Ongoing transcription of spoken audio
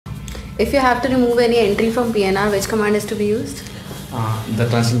If you have to remove any entry from PNR, which command is to be used? The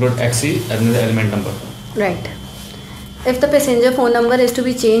transaction code XE and then the element number. Right. If the passenger phone number is to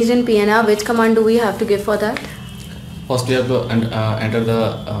be changed in PNR, which command do we have to give for that? First we have to enter the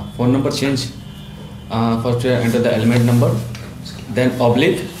phone number change. First we enter the element number, then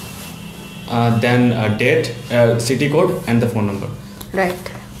oblique, then date, city code and the phone number.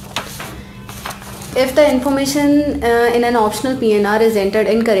 Right. If the information in an optional PNR is entered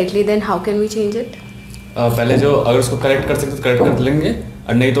incorrectly, then how can we change it? पहले जो अगर उसको correct कर सकते तो correct कर लेंगे,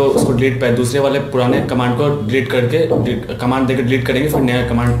 और नहीं तो उसको डिलीट पे दूसरे वाले पुराने कमांड को डिलीट करके कमांड देकर डिलीट करेंगे, फिर नया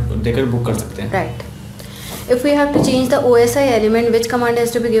कमांड देकर बुक कर सकते हैं. Right. If we have to change the OSI element, which command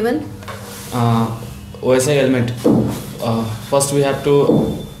has to be given? OSI element. First we have to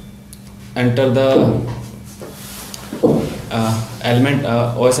enter the element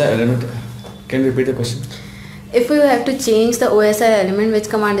OSI element. Can you repeat the question? If we have to change the OSI element, which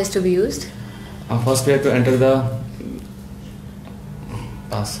command is to be used? First we have to enter the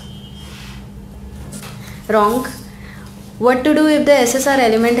pass. Wrong. What to do if the SSR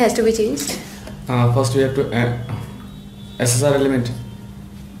element has to be changed? First we have to SSR element.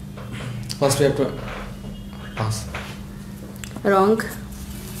 First we have to pass. Wrong.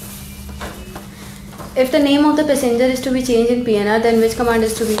 If the name of the passenger is to be changed in PNR, then which command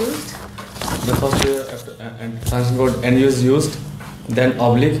is to be used? The first we have to transaction code NU is used, then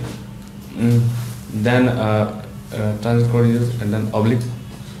oblique, then transaction code is used, and then oblique,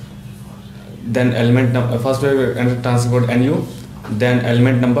 then element number. First we enter transaction code NU, then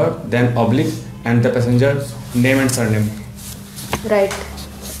element number, then oblique, and the passenger's name and surname. Right.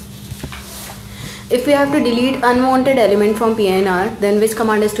 If we have to delete unwanted element from PNR, then which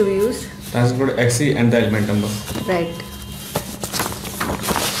command is to be used? Transaction code XE and the element number. Right.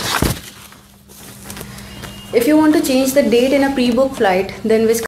 If you want to change the date in a pre-book flight, then which